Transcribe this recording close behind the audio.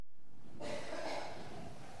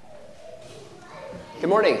Good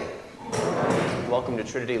morning. Welcome to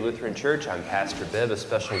Trinity Lutheran Church. I'm Pastor Bibb. A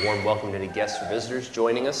special warm welcome to any guests or visitors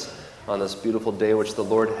joining us on this beautiful day which the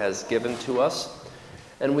Lord has given to us.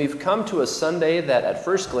 And we've come to a Sunday that at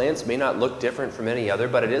first glance may not look different from any other,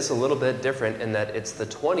 but it is a little bit different in that it's the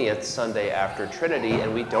 20th Sunday after Trinity,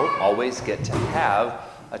 and we don't always get to have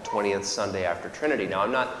a 20th Sunday after Trinity. Now,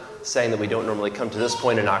 I'm not saying that we don't normally come to this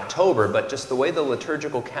point in October, but just the way the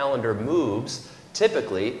liturgical calendar moves,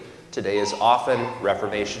 typically, today is often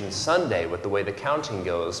Reformation Sunday with the way the counting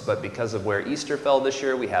goes, but because of where Easter fell this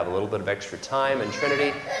year, we have a little bit of extra time in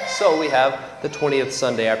Trinity, so we have the 20th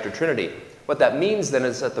Sunday after Trinity. What that means then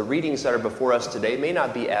is that the readings that are before us today may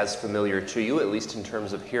not be as familiar to you, at least in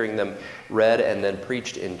terms of hearing them read and then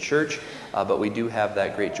preached in church, but we do have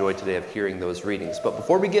that great joy today of hearing those readings. But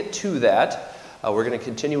before we get to that, we're going to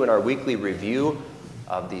continue in our weekly review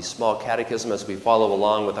of the small catechism as we follow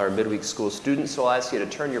along with our midweek school students. So I'll ask you to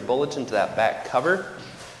turn your bulletin to that back cover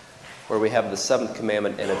where we have the seventh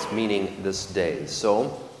commandment and its meaning this day.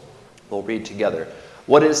 So we'll read together.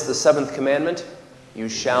 What is the seventh commandment? You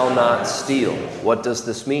shall not steal. What does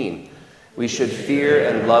this mean? We should fear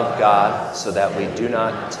and love God so that we do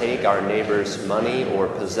not take our neighbor's money or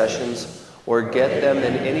possessions or get them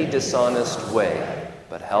in any dishonest way,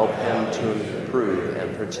 but help him to improve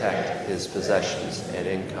and protect his possessions and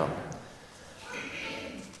income.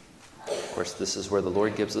 Of course, this is where the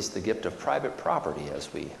Lord gives us the gift of private property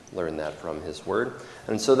as we learn that from his word.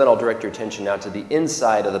 And so then I'll direct your attention now to the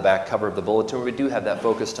inside of the back cover of the bulletin, where we do have that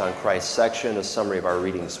focused on Christ section, a summary of our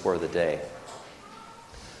readings for the day.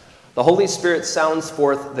 The Holy Spirit sounds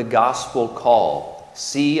forth the gospel call.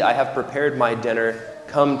 See, I have prepared my dinner.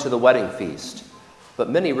 Come to the wedding feast. But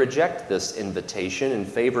many reject this invitation in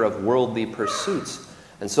favor of worldly pursuits,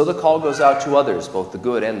 and so the call goes out to others, both the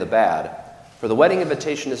good and the bad. For the wedding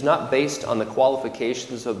invitation is not based on the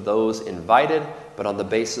qualifications of those invited, but on the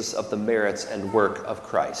basis of the merits and work of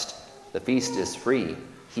Christ. The feast is free.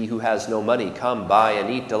 He who has no money, come, buy and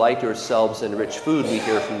eat. Delight yourselves in rich food, we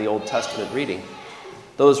hear from the Old Testament reading.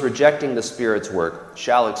 Those rejecting the Spirit's work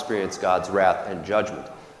shall experience God's wrath and judgment.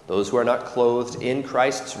 Those who are not clothed in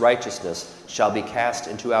Christ's righteousness shall be cast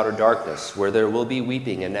into outer darkness, where there will be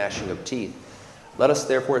weeping and gnashing of teeth. Let us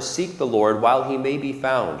therefore seek the Lord while he may be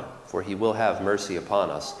found, for he will have mercy upon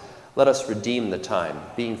us. Let us redeem the time,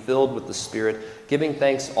 being filled with the Spirit, giving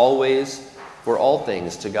thanks always for all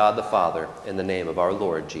things to God the Father, in the name of our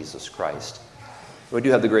Lord Jesus Christ. We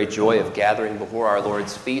do have the great joy of gathering before our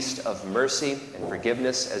Lord's feast of mercy and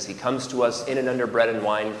forgiveness as he comes to us in and under bread and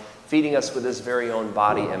wine, feeding us with his very own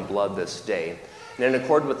body and blood this day. And in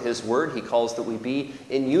accord with his word, he calls that we be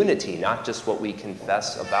in unity, not just what we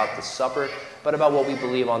confess about the supper, but about what we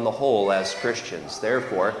believe on the whole as Christians.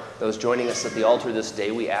 Therefore, those joining us at the altar this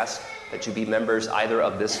day, we ask that you be members either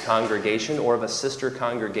of this congregation or of a sister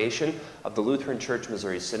congregation of the Lutheran Church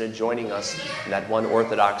Missouri Synod, joining us in that one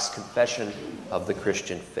Orthodox confession of the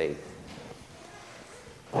Christian faith.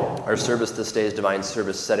 Our service this day is Divine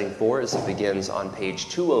Service Setting 4 as it begins on page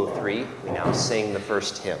 203. We now sing the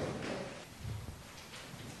first hymn.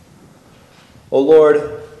 O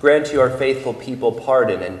Lord, grant your faithful people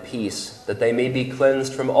pardon and peace, that they may be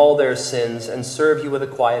cleansed from all their sins and serve you with a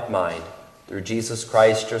quiet mind. Through Jesus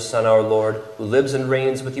Christ, your Son, our Lord, who lives and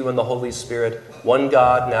reigns with you in the Holy Spirit, one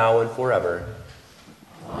God, now and forever.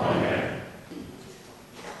 Amen.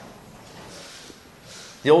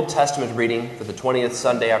 The Old Testament reading for the 20th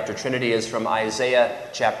Sunday after Trinity is from Isaiah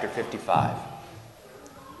chapter 55.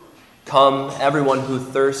 Come, everyone who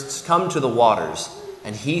thirsts, come to the waters,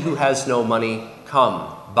 and he who has no money,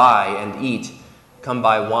 come, buy and eat. Come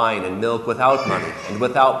buy wine and milk without money and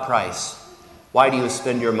without price. Why do you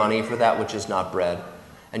spend your money for that which is not bread,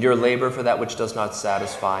 and your labor for that which does not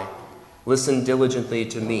satisfy? Listen diligently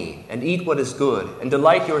to me, and eat what is good, and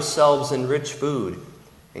delight yourselves in rich food.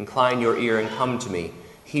 Incline your ear and come to me.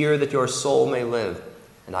 Hear that your soul may live,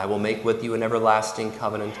 and I will make with you an everlasting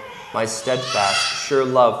covenant, my steadfast, sure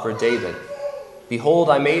love for David. Behold,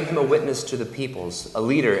 I made him a witness to the peoples, a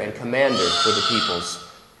leader and commander for the peoples.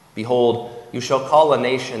 Behold, you shall call a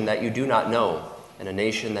nation that you do not know, and a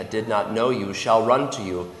nation that did not know you shall run to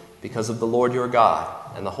you, because of the Lord your God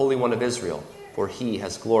and the Holy One of Israel, for he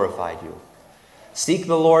has glorified you. Seek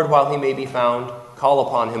the Lord while he may be found, call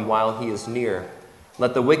upon him while he is near.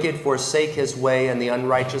 Let the wicked forsake his way, and the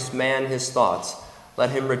unrighteous man his thoughts. Let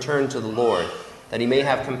him return to the Lord, that he may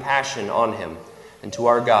have compassion on him, and to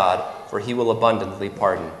our God, for he will abundantly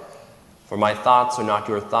pardon. For my thoughts are not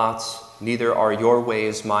your thoughts, neither are your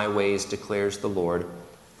ways my ways, declares the Lord.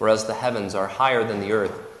 For as the heavens are higher than the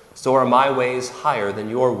earth, so are my ways higher than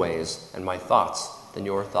your ways, and my thoughts than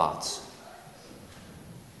your thoughts.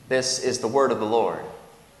 This is the word of the Lord.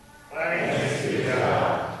 Thanks be to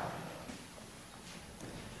God.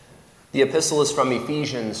 The epistle is from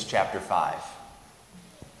Ephesians chapter 5.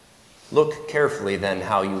 Look carefully then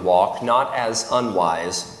how you walk, not as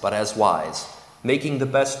unwise, but as wise, making the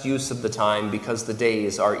best use of the time, because the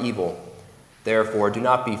days are evil. Therefore do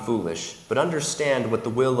not be foolish, but understand what the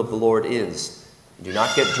will of the Lord is. Do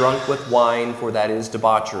not get drunk with wine, for that is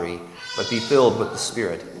debauchery, but be filled with the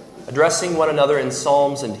Spirit, addressing one another in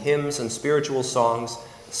psalms and hymns and spiritual songs,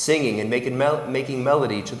 singing and making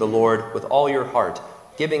melody to the Lord with all your heart,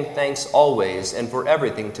 giving thanks always and for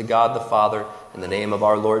everything to God the Father in the name of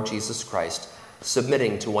our Lord Jesus Christ,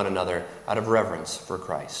 submitting to one another out of reverence for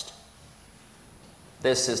Christ.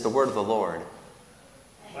 This is the word of the Lord.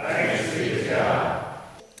 Thanks be to God.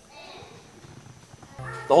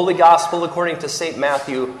 The Holy Gospel according to St.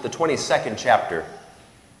 Matthew, the 22nd chapter.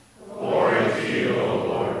 Glory to you, O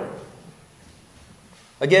Lord.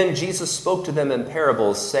 Again, Jesus spoke to them in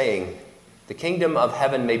parables, saying, "The kingdom of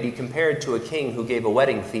heaven may be compared to a king who gave a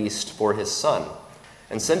wedding feast for his son,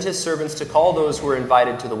 and sent his servants to call those who were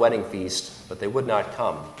invited to the wedding feast, but they would not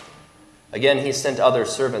come. Again, he sent other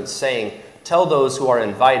servants, saying, 'Tell those who are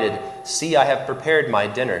invited, see, I have prepared my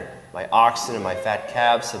dinner. My oxen and my fat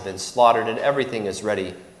calves have been slaughtered, and everything is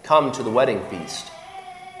ready. Come to the wedding feast.'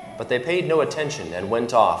 But they paid no attention and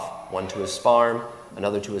went off, one to his farm,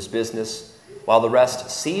 another to his business, while the rest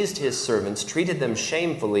seized his servants, treated them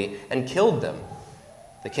shamefully, and killed them.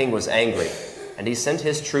 The king was angry, and he sent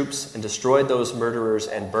his troops and destroyed those murderers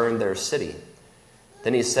and burned their city.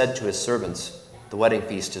 Then he said to his servants, 'The wedding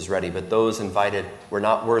feast is ready, but those invited were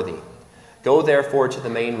not worthy. Go therefore to the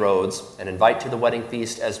main roads, and invite to the wedding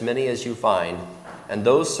feast as many as you find.' And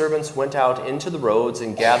those servants went out into the roads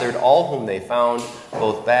and gathered all whom they found,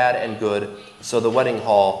 both bad and good, so the wedding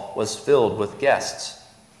hall was filled with guests.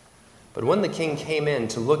 But when the king came in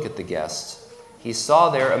to look at the guests, he saw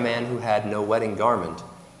there a man who had no wedding garment.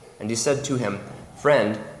 And he said to him,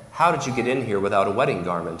 'Friend, how did you get in here without a wedding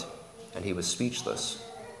garment?' And he was speechless.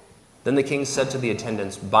 Then the king said to the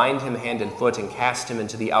attendants, 'Bind him hand and foot and cast him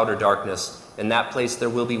into the outer darkness. In that place there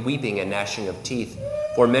will be weeping and gnashing of teeth,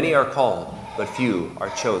 for many are called, but few are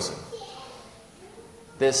chosen.'"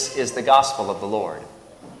 This is the gospel of the Lord.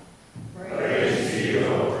 Praise to you,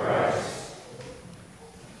 O Christ.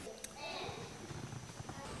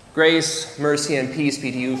 Grace, mercy, and peace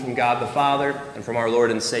be to you from God the Father and from our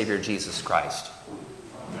Lord and Savior Jesus Christ.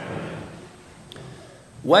 Amen.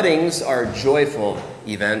 Weddings are joyful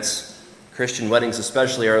events. Christian weddings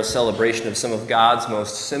especially are a celebration of some of God's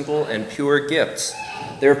most simple and pure gifts.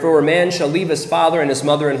 "Therefore a man shall leave his father and his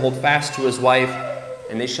mother and hold fast to his wife,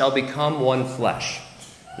 and they shall become one flesh."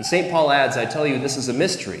 And St. Paul adds, "I tell you, this is a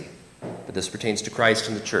mystery, but this pertains to Christ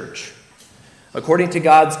and the church." According to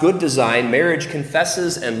God's good design, marriage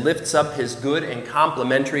confesses and lifts up his good and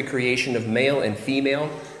complementary creation of male and female,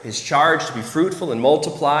 his charge to be fruitful and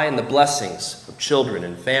multiply, and the blessings of children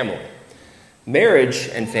and family. Marriage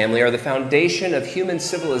and family are the foundation of human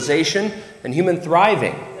civilization and human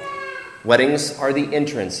thriving. Weddings are the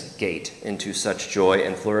entrance gate into such joy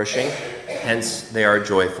and flourishing, hence they are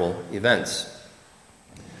joyful events.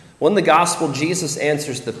 Well, in the gospel, Jesus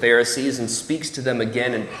answers the Pharisees and speaks to them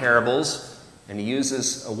again in parables, and he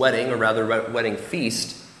uses a wedding, or rather wedding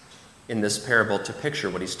feast, in this parable to picture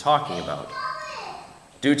what he's talking about.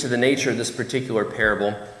 Due to the nature of this particular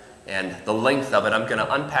parable and the length of it, I'm going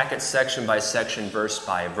to unpack it section by section, verse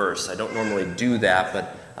by verse. I don't normally do that,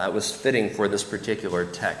 but it was fitting for this particular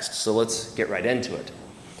text. So let's get right into it.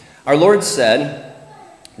 Our Lord said,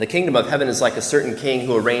 "The kingdom of heaven is like a certain king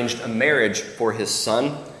who arranged a marriage for his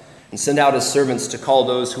son and sent out his servants to call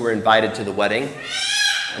those who were invited to the wedding,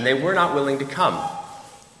 and they were not willing to come."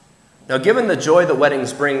 Now, given the joy that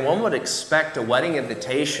weddings bring, one would expect a wedding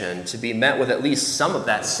invitation to be met with at least some of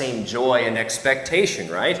that same joy and expectation,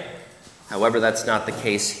 right? However, that's not the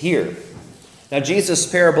case here. Now, Jesus'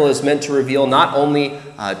 parable is meant to reveal not only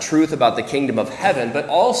truth about the kingdom of heaven, but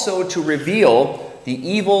also to reveal the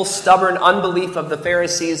evil, stubborn unbelief of the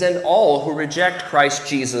Pharisees and all who reject Christ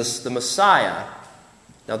Jesus, the Messiah.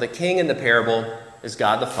 Now, the king in the parable is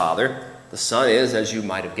God the Father. The Son is, as you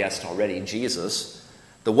might have guessed already, Jesus.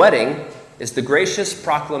 The wedding is the gracious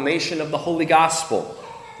proclamation of the Holy Gospel.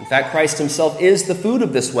 In fact, Christ himself is the food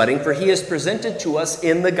of this wedding, for he is presented to us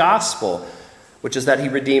in the gospel, which is that he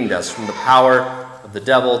redeemed us from the power of the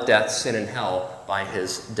devil, death, sin, and hell by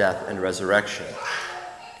his death and resurrection.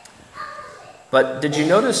 But did you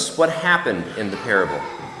notice what happened in the parable?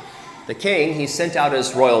 The king, he sent out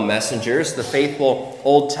his royal messengers, the faithful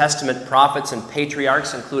Old Testament prophets and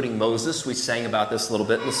patriarchs, including Moses. We sang about this a little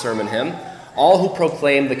bit in the sermon hymn. All who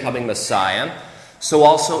proclaimed the coming Messiah. So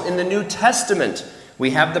also in the New Testament,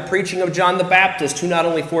 we have the preaching of John the Baptist, who not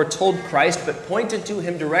only foretold Christ, but pointed to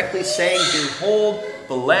him directly, saying, "Behold,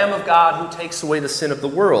 the Lamb of God who takes away the sin of the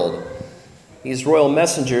world." These royal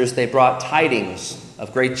messengers, they brought tidings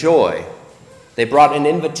of great joy. They brought an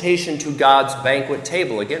invitation to God's banquet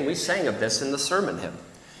table. Again, we sang of this in the sermon hymn.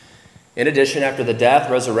 In addition, after the death,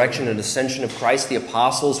 resurrection, and ascension of Christ, the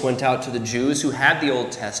apostles went out to the Jews who had the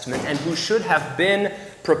Old Testament and who should have been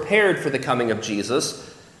prepared for the coming of Jesus,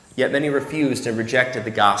 yet many refused and rejected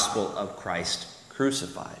the gospel of Christ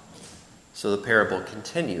crucified. So the parable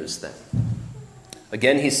continues then.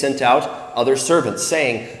 Again, he sent out other servants,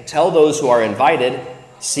 saying, "Tell those who are invited,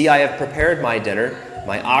 see, I have prepared my dinner.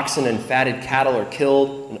 My oxen and fatted cattle are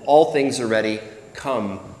killed, and all things are ready.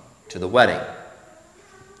 Come to the wedding."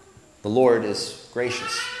 The Lord is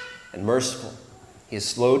gracious and merciful. He is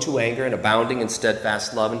slow to anger and abounding in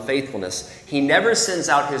steadfast love and faithfulness. He never sends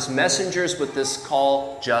out his messengers with this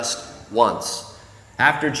call just once.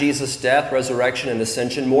 After Jesus' death, resurrection, and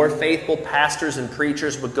ascension, more faithful pastors and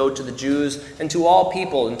preachers would go to the Jews and to all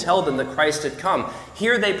people and tell them that Christ had come.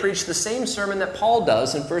 Here they preach the same sermon that Paul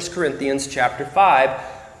does in 1 Corinthians chapter 5,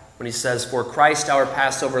 when he says, "For Christ our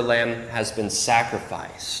Passover lamb has been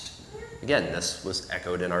sacrificed." Again, this was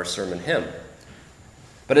echoed in our sermon hymn.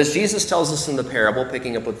 But as Jesus tells us in the parable,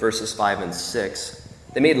 picking up with verses 5 and 6,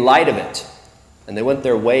 they made light of it, and they went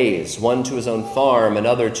their ways, one to his own farm,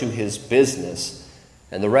 another to his business.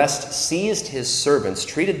 And the rest seized his servants,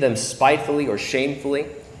 treated them spitefully or shamefully,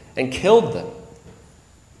 and killed them.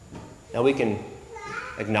 Now we can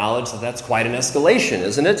acknowledge that that's quite an escalation,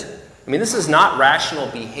 isn't it? I mean, this is not rational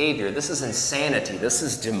behavior. This is insanity. This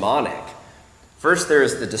is demonic. First, there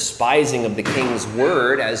is the despising of the king's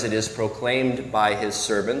word as it is proclaimed by his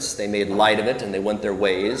servants. They made light of it and they went their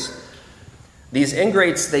ways. These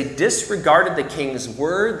ingrates, they disregarded the king's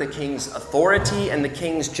word, the king's authority, and the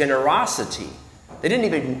king's generosity. They didn't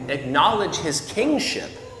even acknowledge his kingship.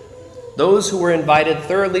 Those who were invited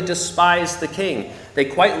thoroughly despised the king. They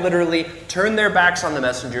quite literally turned their backs on the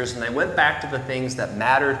messengers and they went back to the things that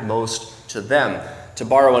mattered most to them. To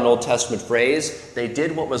borrow an Old Testament phrase, they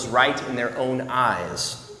did what was right in their own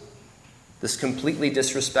eyes. This completely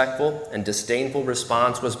disrespectful and disdainful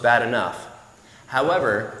response was bad enough.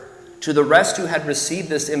 However, to the rest who had received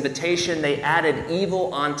this invitation, they added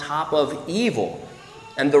evil on top of evil.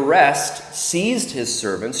 And the rest seized his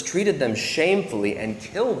servants, treated them shamefully, and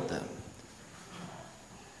killed them.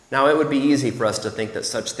 Now, it would be easy for us to think that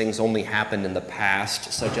such things only happened in the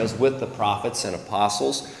past, such as with the prophets and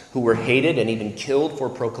apostles, who were hated and even killed for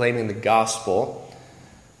proclaiming the gospel.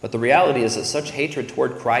 But the reality is that such hatred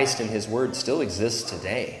toward Christ and his word still exists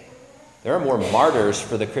today. There are more martyrs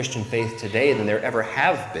for the Christian faith today than there ever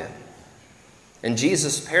have been. In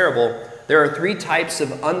Jesus' parable, there are three types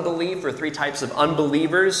of unbelief, or three types of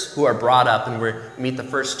unbelievers who are brought up, and we meet the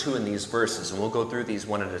first two in these verses, and we'll go through these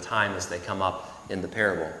one at a time as they come up in the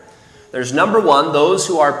parable. There's number one, those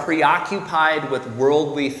who are preoccupied with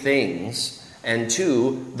worldly things, and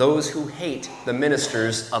two, those who hate the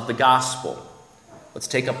ministers of the gospel. Let's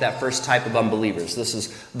take up that first type of unbelievers. This is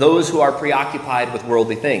those who are preoccupied with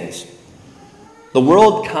worldly things. The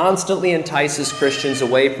world constantly entices Christians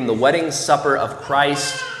away from the wedding supper of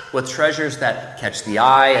Christ with treasures that catch the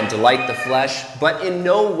eye and delight the flesh, but in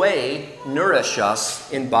no way nourish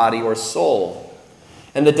us in body or soul.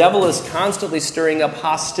 And the devil is constantly stirring up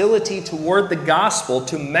hostility toward the gospel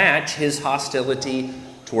to match his hostility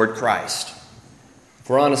toward Christ. If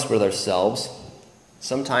we're honest with ourselves,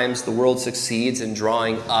 sometimes the world succeeds in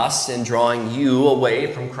drawing us and drawing you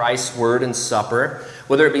away from Christ's word and supper,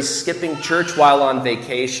 whether it be skipping church while on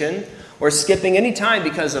vacation or skipping any time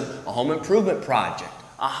because of a home improvement project,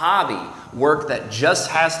 a hobby, work that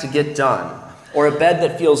just has to get done, or a bed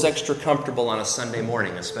that feels extra comfortable on a Sunday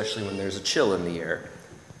morning, especially when there's a chill in the air.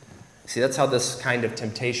 See, that's how this kind of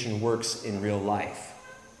temptation works in real life.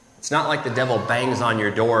 It's not like the devil bangs on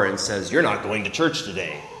your door and says, "You're not going to church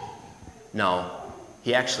today." No,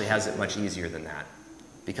 he actually has it much easier than that,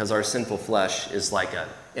 because our sinful flesh is like an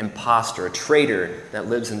imposter, a traitor that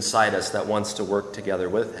lives inside us that wants to work together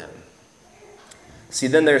with him. See,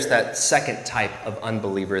 then there's that second type of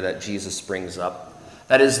unbeliever that Jesus brings up.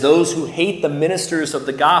 That is those who hate the ministers of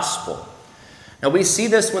the gospel. Now, we see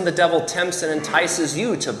this when the devil tempts and entices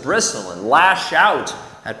you to bristle and lash out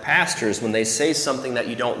at pastors when they say something that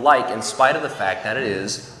you don't like, in spite of the fact that it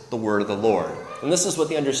is the word of the Lord. And this is with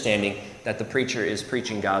the understanding that the preacher is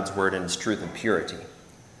preaching God's word in its truth and purity.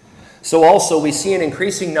 So also, we see an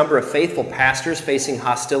increasing number of faithful pastors facing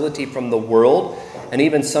hostility from the world, and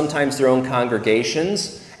even sometimes their own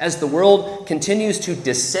congregations, as the world continues to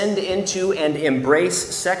descend into and embrace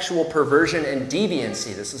sexual perversion and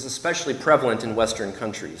deviancy. This is especially prevalent in Western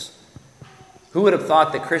countries. Who would have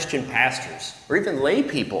thought that Christian pastors, or even lay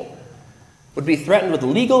people, would be threatened with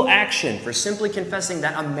legal action for simply confessing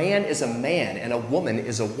that a man is a man and a woman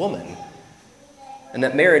is a woman, and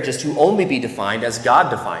that marriage is to only be defined as God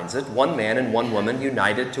defines it, one man and one woman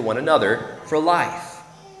united to one another for life?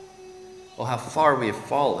 Oh, how far we have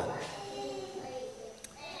fallen.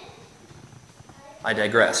 I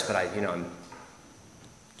digress, but I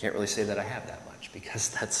can't really say that I have that much, because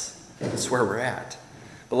that's where we're at.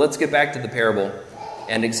 But let's get back to the parable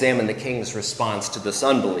and examine the king's response to this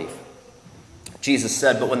unbelief. Jesus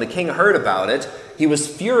said, "But when the king heard about it, he was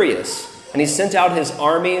furious, and he sent out his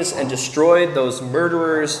armies and destroyed those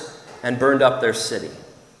murderers and burned up their city."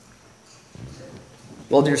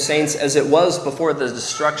 Well, dear saints, as it was before the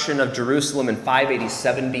destruction of Jerusalem in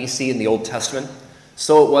 587 BC in the Old Testament,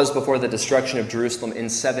 so it was before the destruction of Jerusalem in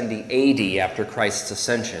 70 AD after Christ's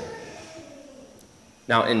ascension.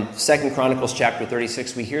 Now, in 2 Chronicles chapter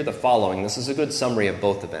 36, we hear the following. This is a good summary of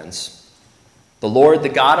both events. "The Lord, the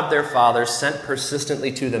God of their fathers, sent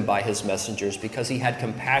persistently to them by his messengers, because he had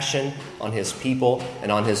compassion on his people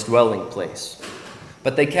and on his dwelling place.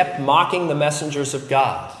 But they kept mocking the messengers of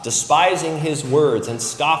God, despising his words and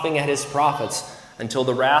scoffing at his prophets, until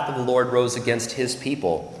the wrath of the Lord rose against his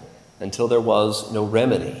people, until there was no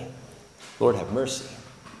remedy." Lord, have mercy.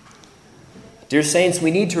 Dear saints, we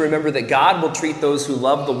need to remember that God will treat those who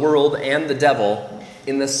love the world and the devil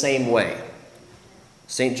in the same way.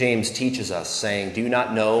 St. James teaches us, saying, "Do you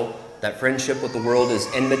not know that friendship with the world is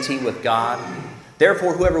enmity with God?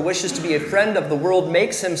 Therefore, whoever wishes to be a friend of the world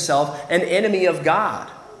makes himself an enemy of God."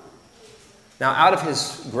 Now, out of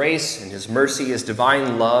his grace and his mercy, his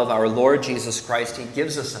divine love, our Lord Jesus Christ, he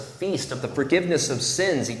gives us a feast of the forgiveness of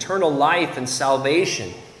sins, eternal life, and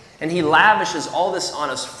salvation. And he lavishes all this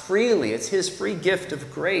on us freely. It's his free gift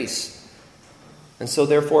of grace. And so,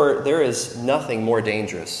 therefore, there is nothing more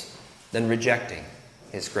dangerous than rejecting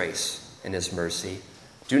his grace and his mercy.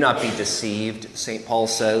 "Do not be deceived," St. Paul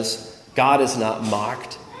says. "God is not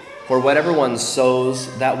mocked, for whatever one sows,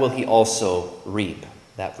 that will he also reap."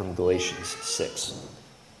 That from Galatians 6.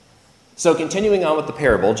 So continuing on with the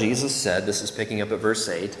parable, Jesus said, this is picking up at verse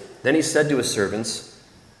 8, "Then he said to his servants,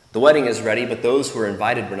 'The wedding is ready, but those who were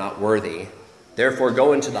invited were not worthy. Therefore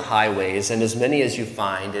go into the highways, and as many as you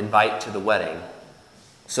find, invite to the wedding.'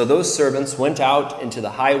 So those servants went out into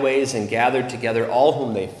the highways and gathered together all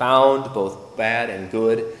whom they found, both bad and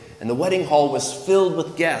good, and the wedding hall was filled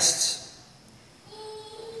with guests."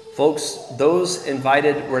 Folks, those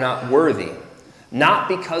invited were not worthy, not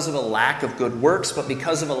because of a lack of good works, but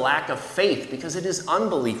because of a lack of faith, because it is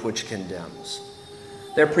unbelief which condemns.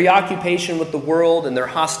 Their preoccupation with the world and their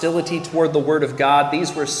hostility toward the Word of God,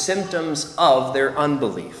 these were symptoms of their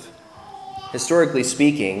unbelief. Historically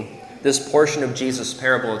speaking, this portion of Jesus'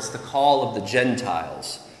 parable, it's the call of the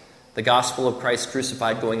Gentiles, the gospel of Christ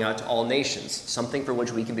crucified going out to all nations, something for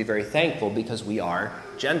which we can be very thankful because we are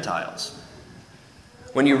Gentiles.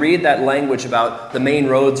 When you read that language about the main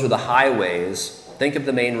roads or the highways, think of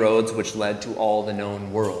the main roads which led to all the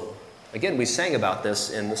known world. Again, we sang about this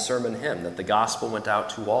in the sermon hymn, that the gospel went out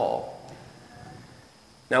to all.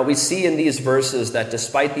 Now, we see in these verses that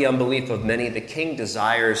despite the unbelief of many, the king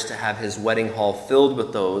desires to have his wedding hall filled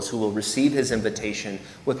with those who will receive his invitation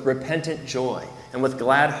with repentant joy and with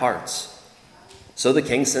glad hearts. So the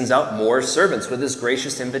king sends out more servants with his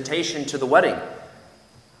gracious invitation to the wedding.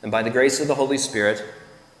 And by the grace of the Holy Spirit,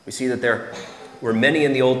 we see that there were many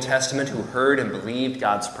in the Old Testament who heard and believed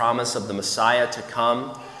God's promise of the Messiah to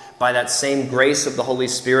come. By that same grace of the Holy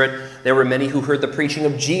Spirit, there were many who heard the preaching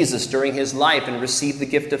of Jesus during his life and received the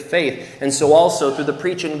gift of faith. And so also through the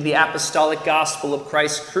preaching of the apostolic gospel of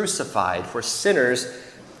Christ crucified for sinners,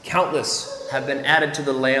 countless have been added to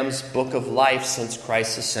the Lamb's book of life since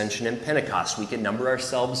Christ's ascension and Pentecost. We can number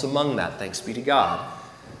ourselves among that, thanks be to God.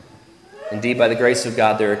 Indeed, by the grace of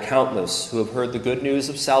God, there are countless who have heard the good news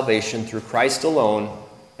of salvation through Christ alone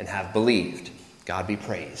and have believed. God be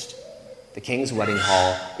praised. The king's wedding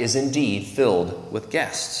hall is indeed filled with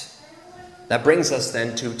guests. That brings us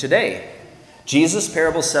then to today. Jesus'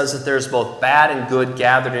 parable says that there's both bad and good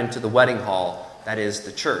gathered into the wedding hall, that is,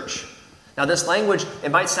 the church. Now, this language,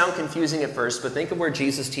 it might sound confusing at first, but think of where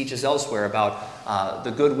Jesus teaches elsewhere about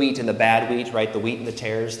the good wheat and the bad wheat, right? The wheat and the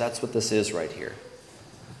tares. That's what this is right here.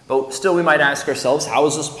 But still, we might ask ourselves, how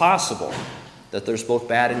is this possible, that there's both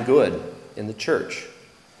bad and good in the church?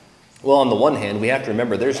 Well, on the one hand, we have to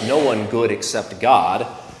remember there's no one good except God.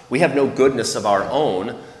 We have no goodness of our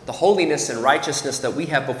own. The holiness and righteousness that we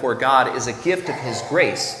have before God is a gift of his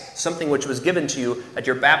grace, something which was given to you at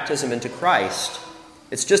your baptism into Christ.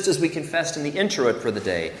 It's just as we confessed in the introit for the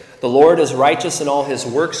day. The Lord is righteous in all his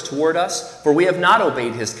works toward us, for we have not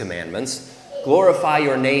obeyed his commandments. Glorify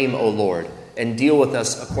your name, O Lord, and deal with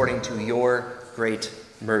us according to your great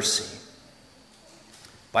mercy.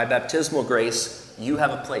 By baptismal grace, you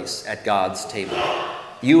have a place at God's table.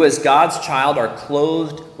 You as God's child are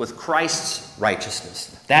clothed with Christ's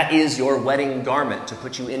righteousness. That is your wedding garment to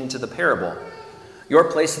put you into the parable. Your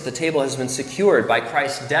place at the table has been secured by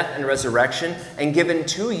Christ's death and resurrection and given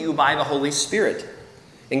to you by the Holy Spirit.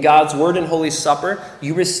 In God's word and holy supper,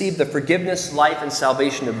 you receive the forgiveness, life, and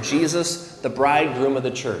salvation of Jesus, the bridegroom of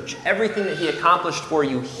the church. Everything that he accomplished for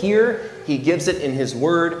you here, he gives it in his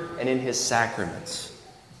word and in his sacraments.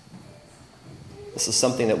 This is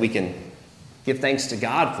something that we can give thanks to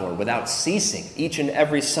God for without ceasing each and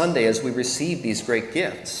every Sunday as we receive these great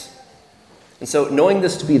gifts. And so, knowing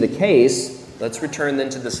this to be the case, let's return then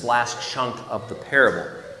to this last chunk of the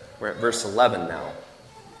parable. We're at verse 11 now.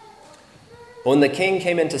 When the king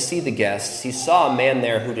came in to see the guests, he saw a man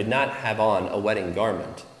there who did not have on a wedding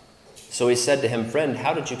garment. So he said to him, "Friend,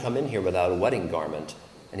 how did you come in here without a wedding garment?"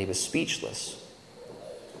 And he was speechless.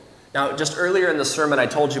 Now, just earlier in the sermon, I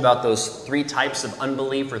told you about those three types of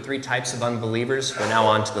unbelief or three types of unbelievers. We're now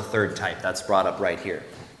on to the third type. That's brought up right here.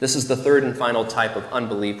 This is the third and final type of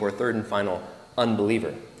unbelief or third and final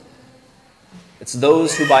unbeliever. It's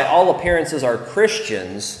those who by all appearances are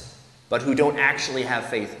Christians, but who don't actually have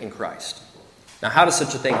faith in Christ. Now, how does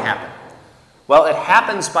such a thing happen? Well, it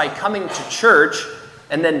happens by coming to church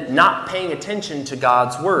and then not paying attention to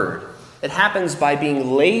God's word. It happens by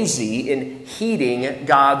being lazy in heeding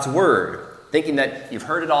God's word, thinking that you've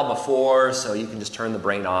heard it all before, so you can just turn the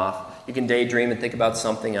brain off. You can daydream and think about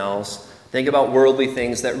something else. Think about worldly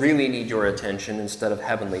things that really need your attention instead of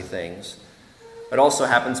heavenly things. It also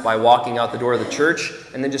happens by walking out the door of the church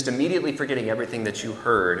and then just immediately forgetting everything that you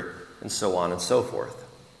heard, and so on and so forth.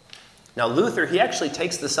 Now, Luther, he actually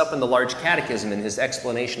takes this up in the Large Catechism in his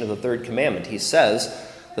explanation of the third commandment. He says,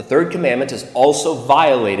 the third commandment is also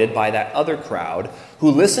violated by that other crowd who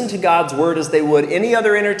listen to God's word as they would any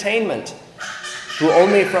other entertainment, who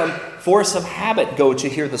only from force of habit go to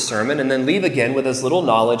hear the sermon and then leave again with as little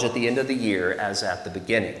knowledge at the end of the year as at the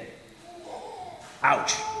beginning.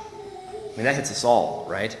 Ouch. I mean, that hits us all,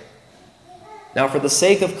 right? Now, for the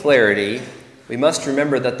sake of clarity, we must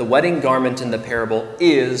remember that the wedding garment in the parable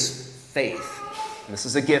is faith. And this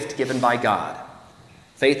is a gift given by God.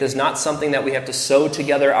 Faith is not something that we have to sew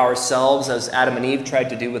together ourselves as Adam and Eve tried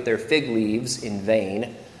to do with their fig leaves in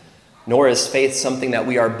vain, nor is faith something that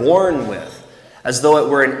we are born with, as though it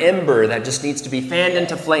were an ember that just needs to be fanned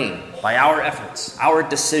into flame by our efforts, our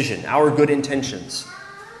decision, our good intentions.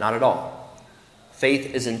 Not at all.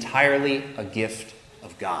 Faith is entirely a gift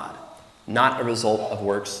of God, not a result of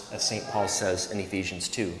works, as St. Paul says in Ephesians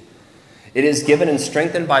 2. It is given and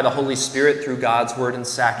strengthened by the Holy Spirit through God's word and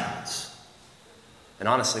sacraments. And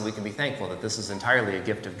honestly, we can be thankful that this is entirely a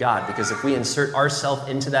gift of God, because if we insert ourselves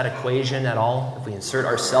into that equation at all, if we insert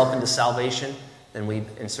ourselves into salvation, then we've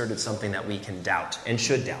inserted something that we can doubt and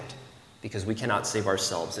should doubt, because we cannot save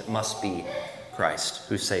ourselves. It must be Christ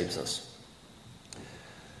who saves us.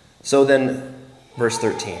 So then, verse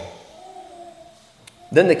 13.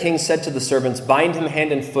 Then the king said to the servants, "Bind him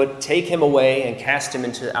hand and foot, take him away, and cast him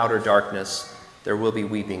into outer darkness. There will be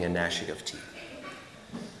weeping and gnashing of teeth."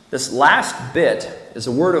 This last bit is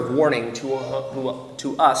a word of warning to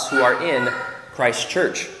us who are in Christ's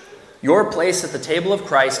church. Your place at the table of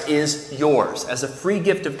Christ is yours as a free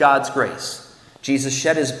gift of God's grace. Jesus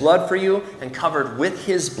shed his blood for you, and covered with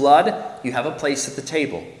his blood, you have a place at the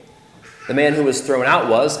table. The man who was thrown out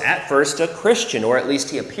was, at first, a Christian, or at least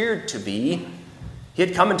he appeared to be. He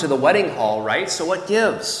had come into the wedding hall, right? So what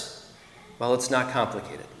gives? Well, it's not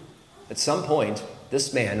complicated. At some point,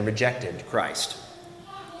 this man rejected Christ.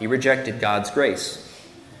 He rejected God's grace.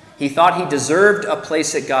 He thought he deserved a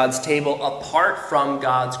place at God's table apart from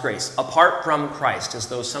God's grace, apart from Christ, as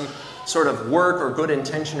though some sort of work or good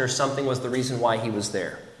intention or something was the reason why he was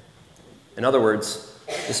there. In other words,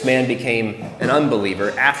 this man became an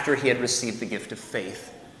unbeliever after he had received the gift of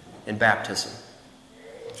faith in baptism.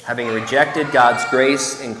 Having rejected God's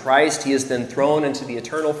grace in Christ, he is then thrown into the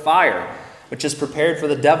eternal fire, which is prepared for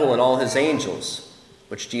the devil and all his angels,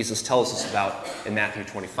 which Jesus tells us about in Matthew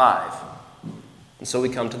 25. And so we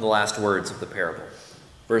come to the last words of the parable.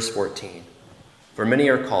 Verse 14. For many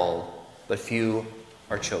are called, but few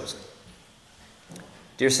are chosen.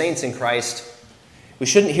 Dear saints in Christ, we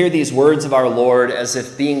shouldn't hear these words of our Lord as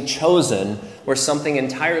if being chosen were something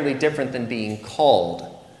entirely different than being called.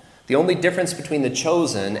 The only difference between the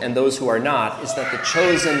chosen and those who are not is that the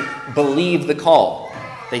chosen believe the call.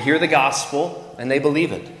 They hear the gospel and they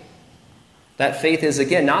believe it. That faith is,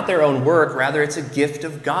 again, not their own work, rather it's a gift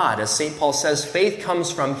of God. As St. Paul says, faith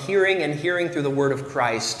comes from hearing, and hearing through the word of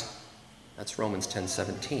Christ. That's Romans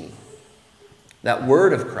 10:17. That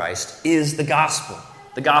word of Christ is the gospel.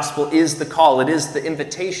 The gospel is the call. It is the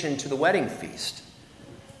invitation to the wedding feast.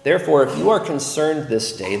 Therefore, if you are concerned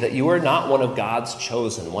this day that you are not one of God's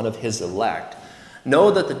chosen, one of his elect, know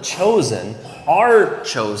that the chosen are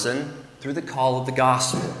chosen through the call of the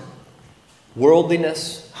gospel.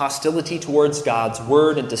 Worldliness, hostility towards God's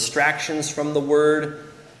word, and distractions from the word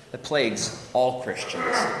that plagues all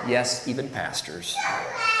Christians, yes, even pastors.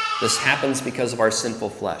 This happens because of our sinful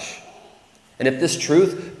flesh. And if this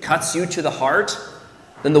truth cuts you to the heart,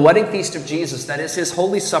 then the wedding feast of Jesus, that is his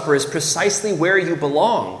Holy Supper, is precisely where you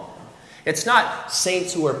belong. It's not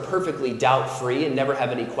saints who are perfectly doubt-free and never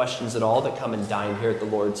have any questions at all that come and dine here at the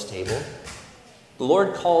Lord's table. The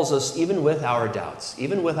Lord calls us even with our doubts,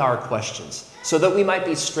 even with our questions, so that we might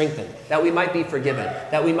be strengthened, that we might be forgiven,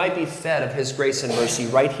 that we might be fed of his grace and mercy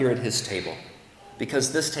right here at his table.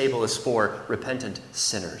 Because this table is for repentant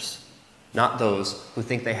sinners, not those who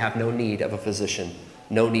think they have no need of a physician,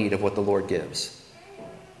 no need of what the Lord gives.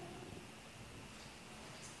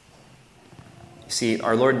 See,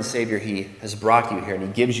 our Lord and Savior, he has brought you here and he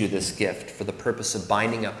gives you this gift for the purpose of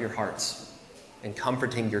binding up your hearts and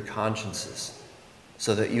comforting your consciences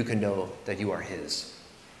so that you can know that you are his,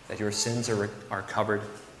 that your sins are covered,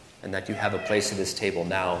 and that you have a place at his table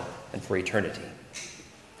now and for eternity.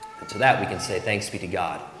 And to that we can say thanks be to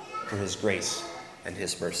God for his grace and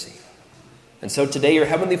his mercy. And so today your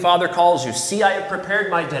heavenly Father calls you, see, I have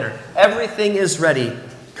prepared my dinner. Everything is ready.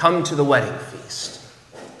 Come to the wedding feast.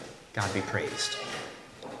 God be praised.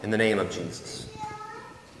 In the name of Jesus.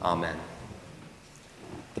 Amen.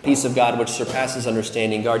 The peace of God which surpasses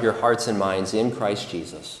understanding, guard your hearts and minds in Christ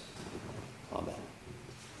Jesus. Amen.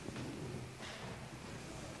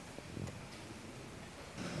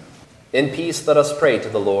 In peace, let us pray to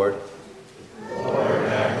the Lord. Lord,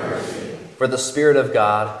 have mercy. For the Spirit of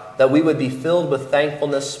God, that we would be filled with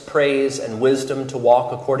thankfulness, praise, and wisdom to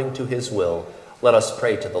walk according to his will, let us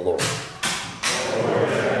pray to the Lord. Lord,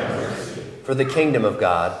 have mercy. For the kingdom of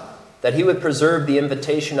God, that he would preserve the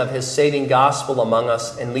invitation of his saving gospel among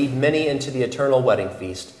us and lead many into the eternal wedding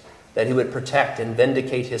feast, that he would protect and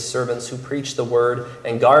vindicate his servants who preach the word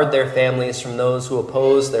and guard their families from those who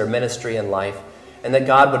oppose their ministry and life, and that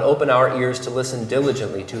God would open our ears to listen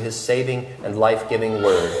diligently to his saving and life-giving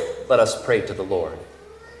word. Let us pray to the Lord.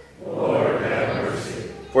 Lord, have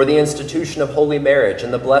mercy. For the institution of holy marriage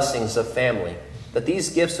and the blessings of family, that these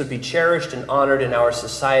gifts would be cherished and honored in our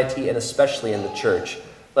society and especially in the church,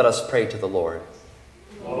 let us pray to the Lord.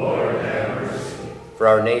 Lord, have mercy. For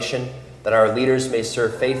our nation, that our leaders may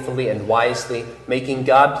serve faithfully and wisely, making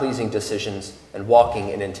God-pleasing decisions and walking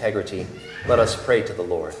in integrity, let us pray to the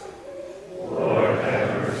Lord. Lord,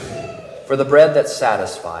 have mercy. For the bread that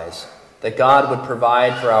satisfies, that God would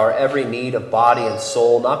provide for our every need of body and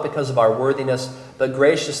soul, not because of our worthiness, but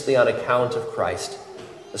graciously on account of Christ.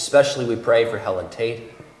 Especially we pray for Helen Tate,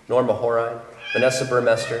 Norma Horine, Vanessa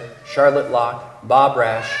Burmester, Charlotte Locke, Bob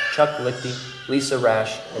Rash, Chuck Lichty, Lisa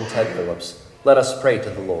Rash, and Ted Phillips. Let us pray to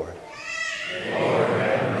the Lord. Lord,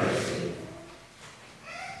 have mercy.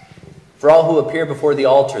 For all who appear before the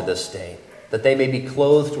altar this day, that they may be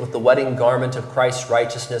clothed with the wedding garment of Christ's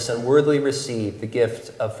righteousness and worthily receive the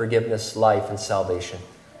gift of forgiveness, life, and salvation.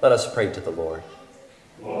 Let us pray to the Lord.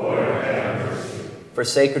 Lord, have mercy. For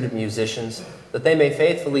sacred musicians, that they may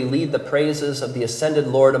faithfully lead the praises of the ascended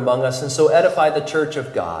Lord among us and so edify the church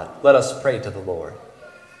of God. Let us pray to the Lord.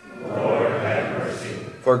 Lord, have mercy.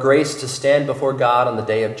 For grace to stand before God on the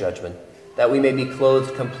day of judgment, that we may be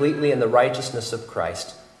clothed completely in the righteousness of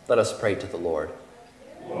Christ. Let us pray to the Lord.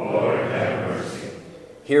 Lord, have mercy.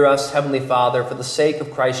 Hear us, Heavenly Father, for the sake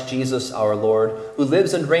of Christ Jesus our Lord, who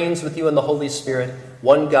lives and reigns with you in the Holy Spirit,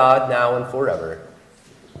 one God, now and forever.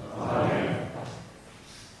 Amen.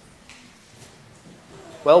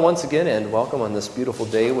 Well, once again, and welcome on this beautiful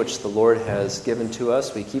day which the Lord has given to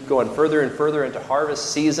us. We keep going further and further into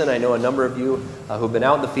harvest season. I know a number of you who've been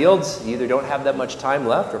out in the fields, you either don't have that much time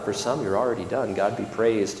left, or for some, you're already done. God be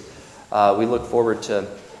praised. We look forward to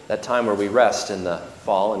that time where we rest in the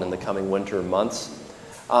fall and in the coming winter months.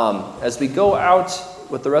 As we go out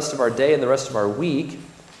with the rest of our day and the rest of our week,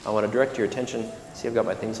 I want to direct your attention, see I've got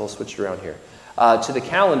my things all switched around here, to the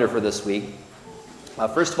calendar for this week.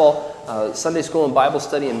 First of all, Sunday school and Bible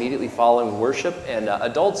study immediately following worship. And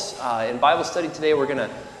adults in Bible study today, we're going to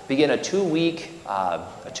begin a two-week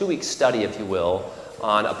study, if you will,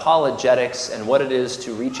 on apologetics and what it is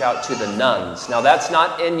to reach out to the nuns. Now, that's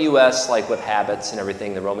not NUS like with habits and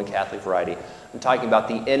everything, the Roman Catholic variety. I'm talking about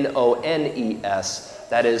the NONES.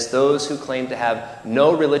 That is, those who claim to have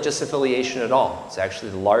no religious affiliation at all. It's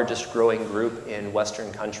actually the largest growing group in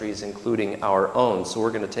Western countries, including our own. So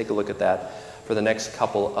we're going to take a look at that for the next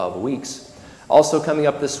couple of weeks. Also coming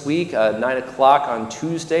up this week, 9 o'clock on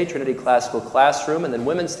Tuesday, Trinity Classical Classroom, and then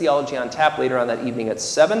Women's Theology on Tap later on that evening at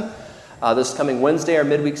 7. This coming Wednesday, our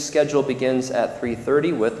midweek schedule begins at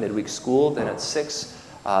 3:30 with midweek school. Then at 6,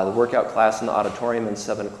 the workout class in the auditorium, and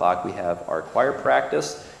 7 o'clock we have our choir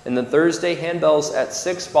practice. And then Thursday, handbells at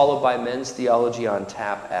 6, followed by men's theology on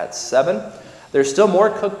tap at 7. There's still more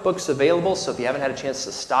cookbooks available, so if you haven't had a chance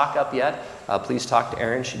to stock up yet, please talk to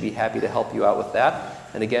Erin. She'd be happy to help you out with that.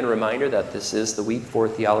 And again, a reminder that this is the week for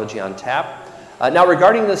Theology on Tap. Now,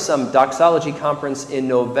 regarding this doxology conference in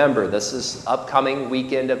November, this is upcoming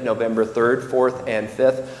weekend of November 3rd, 4th, and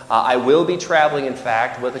 5th. I will be traveling, in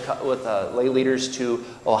fact, with lay leaders to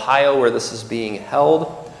Ohio, where this is being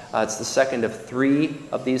held. It's the second of 3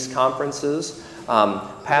 of these conferences.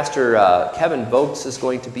 Pastor Kevin Vokes is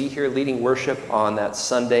going to be here leading worship on that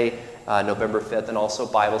Sunday, November 5th, and also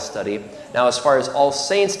Bible study. Now, as far as All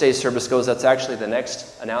Saints' Day service goes, that's actually the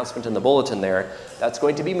next announcement in the bulletin there. That's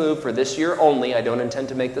going to be moved for this year only. I don't intend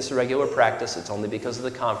to make this a regular practice. It's only because of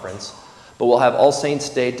the conference. But we'll have All Saints'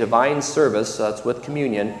 Day divine service, it's with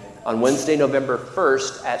communion, on Wednesday, November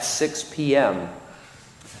 1st at 6 p.m.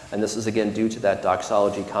 And this is, again, due to that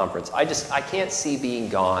doxology conference. I can't see being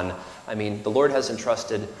gone. I mean, the Lord has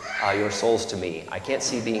entrusted your souls to me. I can't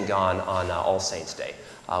see being gone on All Saints' Day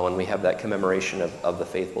when we have that commemoration of the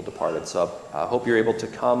faithful departed. So I hope you're able to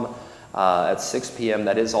come at 6 p.m.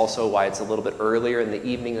 That is also why it's a little bit earlier in the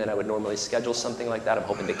evening than I would normally schedule something like that. I'm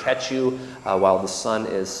hoping to catch you while the sun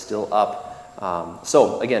is still up.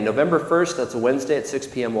 So again, November 1st, that's a Wednesday at 6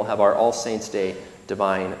 p.m., we'll have our All Saints' Day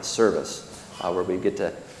divine service where we get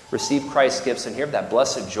to receive Christ's gifts and hear that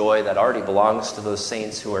blessed joy that already belongs to those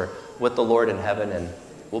saints who are with the Lord in heaven, and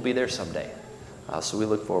we'll be there someday. So we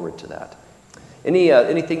look forward to that.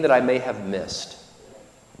 Anything that I may have missed?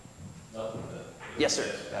 Nothing. Yes,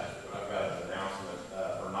 sir. I've got an announcement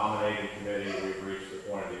for nominating committee. We've reached the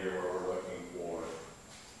point of the year where we're looking for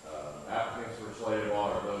applicants for slate of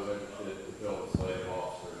honor, those interested to fill the slate of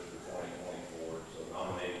officers for 2024. So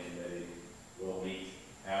nominating committee will meet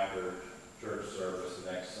after church service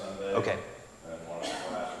next Sunday. Okay. And one of the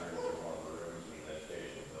classrooms or one of the rooms in the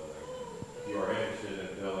educational building. If you are interested in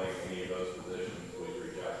filling any of those positions, please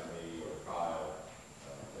reach out to me or Kyle,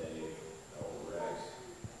 Dave, or Rex.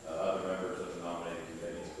 Other members of the nominating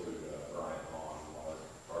committee include Brian Hahn, Mark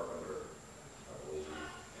Carpenter, I believe.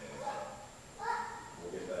 And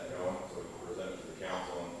we'll get that going so we can present it to the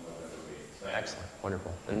council in November meeting. Excellent.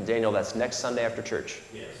 Wonderful. And Daniel, that's next Sunday after church?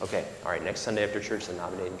 Yes. Okay. All right. Next Sunday after church, the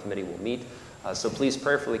nominating committee will meet. So please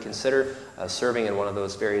prayerfully consider serving in one of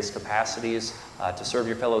those various capacities to serve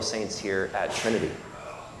your fellow saints here at Trinity.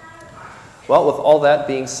 Well, with all that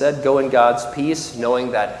being said, go in God's peace,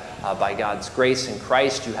 knowing that by God's grace in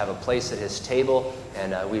Christ, you have a place at His table,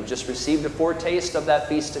 and we've just received a foretaste of that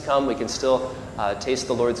feast to come. We can still taste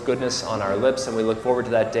the Lord's goodness on our lips, and we look forward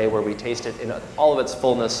to that day where we taste it in all of its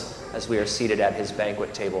fullness as we are seated at His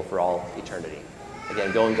banquet table for all eternity.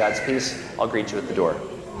 Again, go in God's peace. I'll greet you at the door.